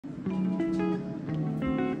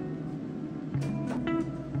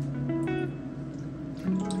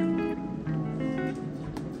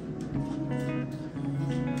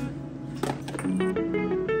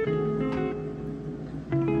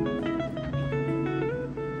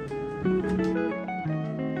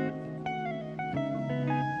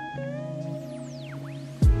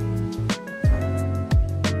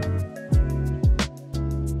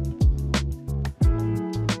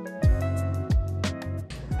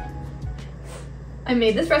I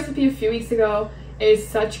made this recipe a few weeks ago. It is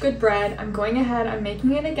such good bread. I'm going ahead, I'm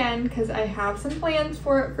making it again because I have some plans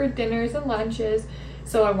for it for dinners and lunches.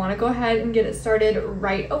 So I want to go ahead and get it started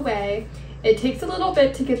right away. It takes a little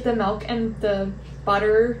bit to get the milk and the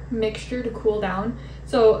butter mixture to cool down.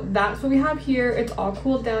 So that's what we have here. It's all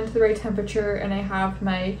cooled down to the right temperature, and I have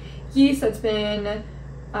my yeast that's been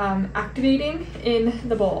activating in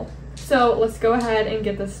the bowl. So let's go ahead and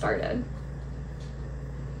get this started.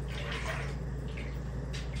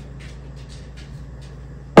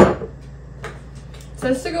 It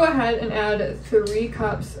says to go ahead and add 3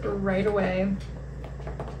 cups right away.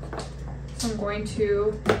 So I'm going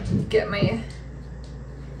to get my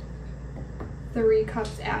 3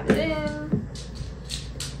 cups added in.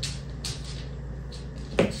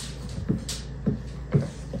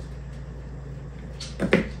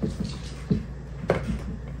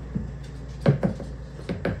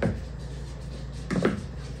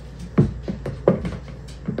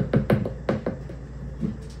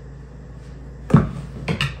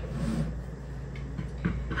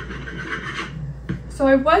 So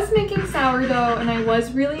I was making sourdough and I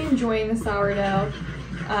was really enjoying the sourdough,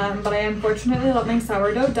 but I unfortunately let my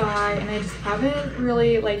sourdough die, and I just haven't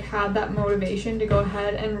really had that motivation to go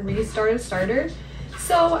ahead and restart a starter.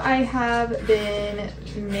 So I have been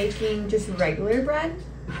making just regular bread.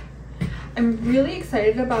 I'm really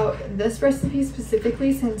excited about this recipe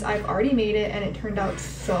specifically since I've already made it and it turned out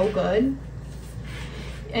so good.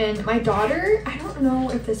 And my daughter, I don't know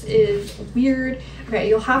if this is weird. Okay,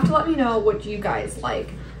 you'll have to let me know what you guys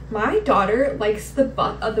like. My daughter likes the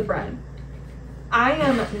butt of the bread. I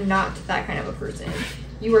am not that kind of a person.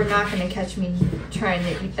 You are not going to catch me trying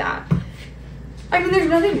to eat that. I mean, there's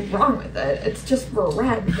nothing wrong with it. It's just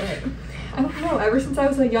bread, but I don't know. Ever since I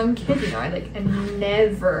was a young kid, you know, I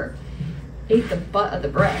never ate the butt of the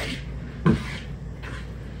bread.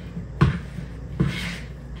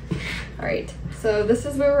 All right. So this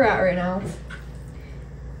is where we're at right now.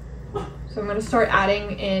 So I'm going to start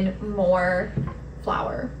adding in more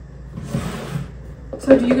flour.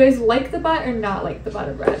 So do you guys like the butt or not like the butt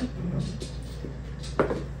of bread?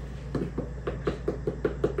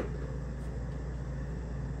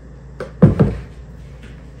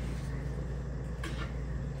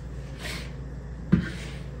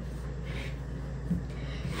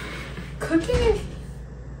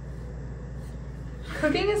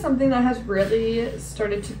 Cooking is something that has really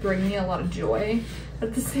started to bring me a lot of joy.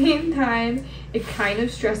 At the same time, it kind of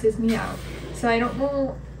stresses me out. So I don't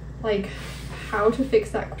know how to fix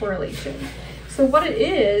that correlation. So what it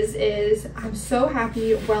is I'm so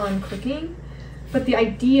happy while I'm cooking, but the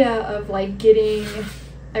idea of getting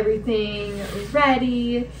everything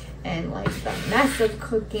ready and the mess of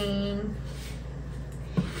cooking,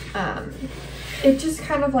 it just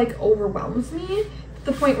kind of overwhelms me to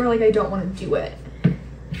the point where I don't want to do it.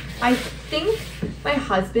 I think my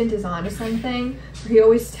husband is onto something. He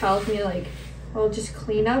always tells me well, just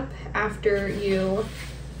clean up after you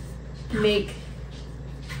make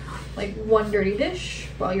one dirty dish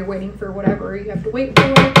while you're waiting for whatever you have to wait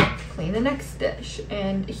for, clean the next dish.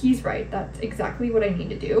 And he's right, that's exactly what I need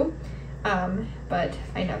to do, but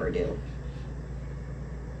I never do.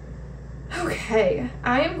 Okay,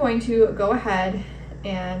 I am going to go ahead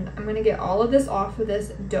and I'm going to get all of this off of this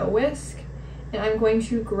dough whisk. And I'm going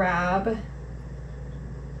to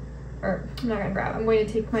I'm going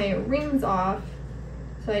to take my rings off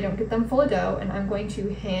so I don't get them full of dough, and I'm going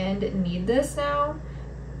to hand knead this now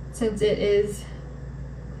since it is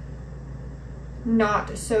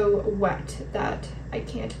not so wet that I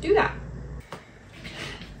can't do that.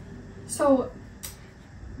 So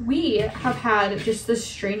we have had just the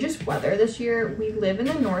strangest weather this year. We live in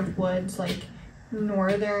the North Woods,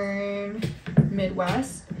 northern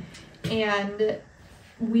Midwest. And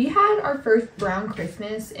we had our first brown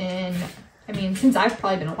Christmas since I've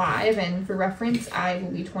probably been alive, and for reference, I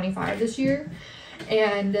will be 25 this year.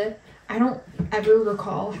 And I don't ever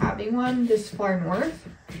recall having one this far north.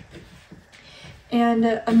 And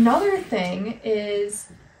another thing is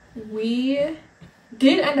we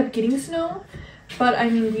did end up getting snow, but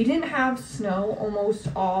we didn't have snow almost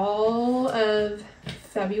all of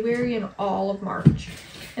February and all of March.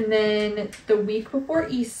 And then the week before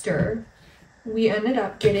Easter, we ended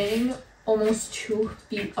up getting almost 2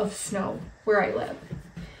 feet of snow where I live.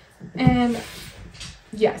 And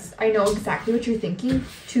yes, I know exactly what you're thinking.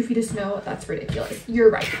 2 feet of snow, that's ridiculous. You're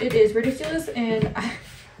right, it is ridiculous, and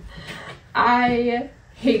I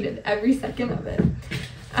hated every second of it.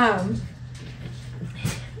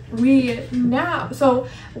 So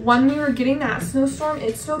when we were getting that snowstorm,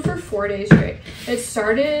 it snowed for 4 days straight. It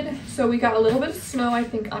started, so we got a little bit of snow, I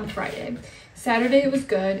think, on Friday. Saturday it was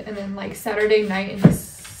good, and then like Saturday night into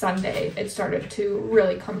Sunday it started to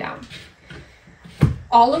really come down.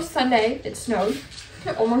 All of Sunday it snowed,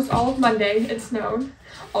 almost all of Monday it snowed,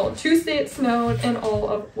 all of Tuesday it snowed, and all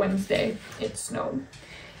of Wednesday it snowed.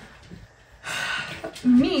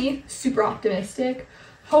 Me, super optimistic,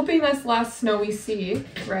 hoping that's the last snow we see,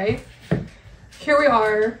 right? Here we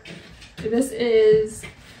are. This is,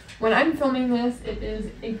 when I'm filming this, it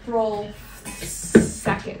is April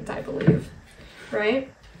 2nd, I believe,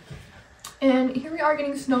 right? And here we are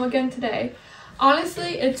getting snow again today.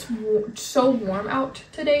 Honestly, it's so warm out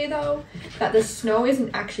today though that the snow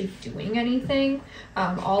isn't actually doing anything.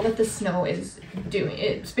 All that the snow is doing,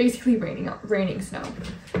 it's basically raining snow.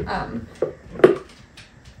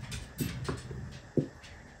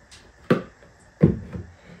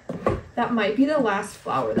 That might be the last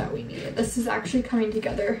flower that we needed. This is actually coming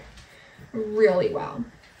together really well.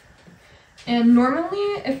 And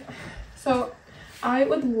normally, I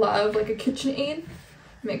would love like a KitchenAid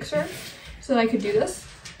mixer so that I could do this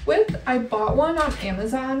with. I bought one on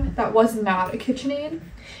Amazon that was not a KitchenAid,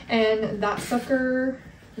 and that sucker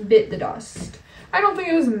bit the dust. I don't think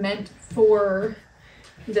it was meant for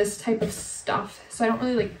this type of stuff, so I don't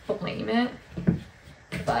really like blame it,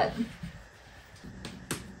 but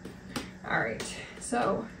all right,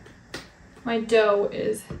 so my dough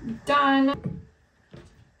is done.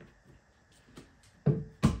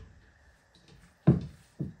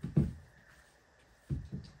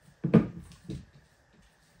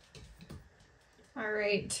 All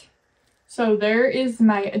right, so there is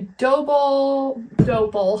my dough ball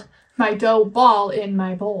in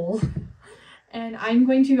my bowl. And I'm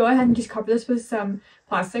going to go ahead and just cover this with some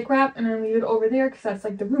plastic wrap and then leave it over there because that's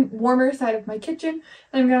like the warmer side of my kitchen.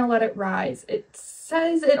 And I'm going to let it rise. It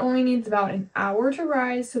says it only needs about an hour to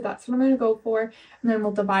rise, so that's what I'm going to go for. And then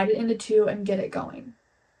we'll divide it into two and get it going.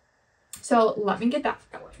 So let me get that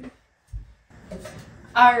going.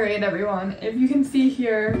 All right, everyone. If you can see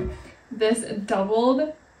here, this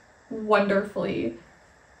doubled wonderfully.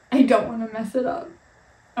 I don't want to mess it up.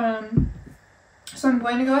 So I'm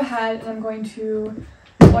going to go ahead and I'm going to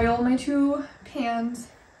oil my two pans,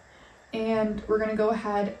 and we're going to go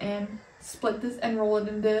ahead and split this and roll it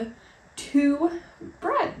into two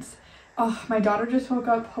breads. Oh, my daughter just woke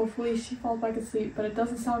up. Hopefully she falls back asleep, but it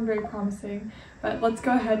doesn't sound very promising. But let's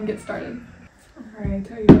go ahead and get started. All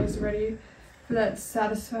right, are you guys ready for that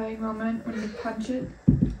satisfying moment when you punch it?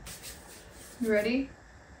 You ready?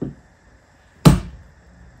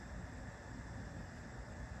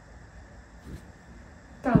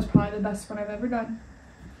 That was probably the best one I've ever done.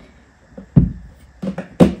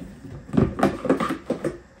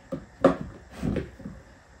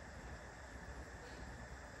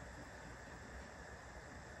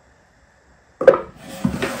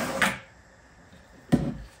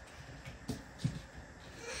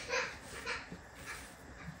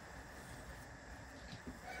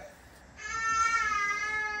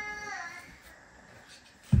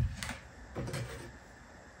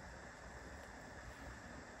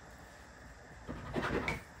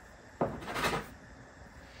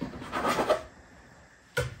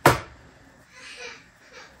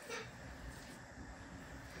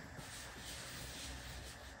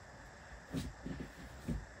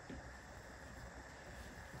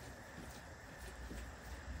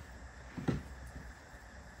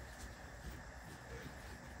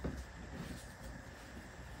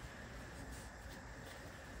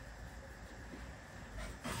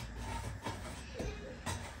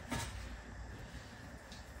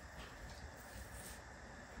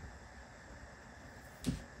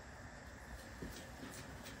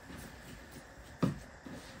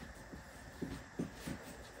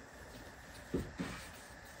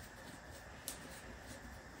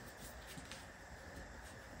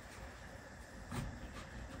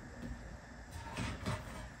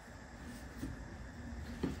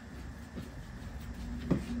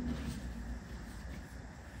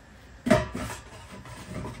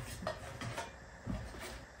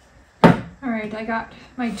 Alright, I got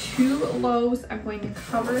my two loaves. I'm going to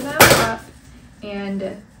cover them up,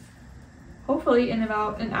 and hopefully in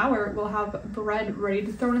about an hour we'll have bread ready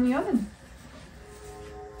to throw in the oven.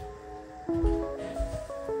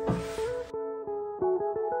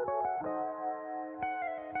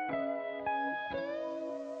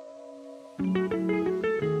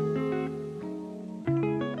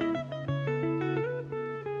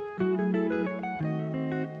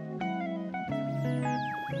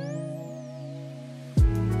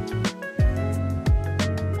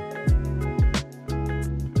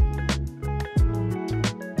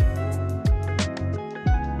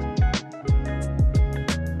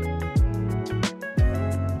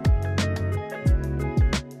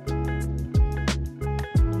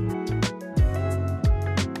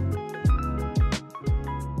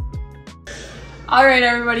 Alright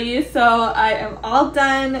everybody, so I am all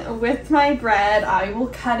done with my bread. I will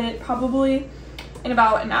cut it probably in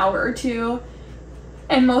about an hour or two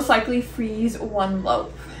and most likely freeze one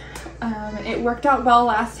loaf. It worked out well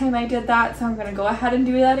last time I did that, so I'm going to go ahead and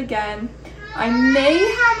do that again. I may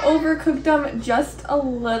have overcooked them just a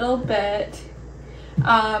little bit,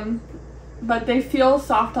 but they feel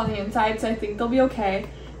soft on the inside, so I think they'll be okay.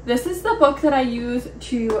 This is the book that I use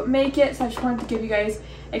to make it, so I just wanted to give you guys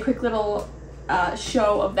a quick little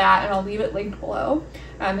show of that, and I'll leave it linked below.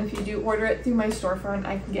 If you do order it through my storefront,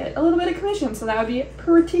 I can get a little bit of commission, so that would be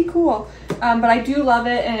pretty cool. But I do love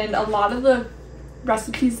it, and a lot of the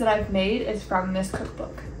recipes that I've made is from this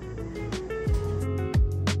cookbook.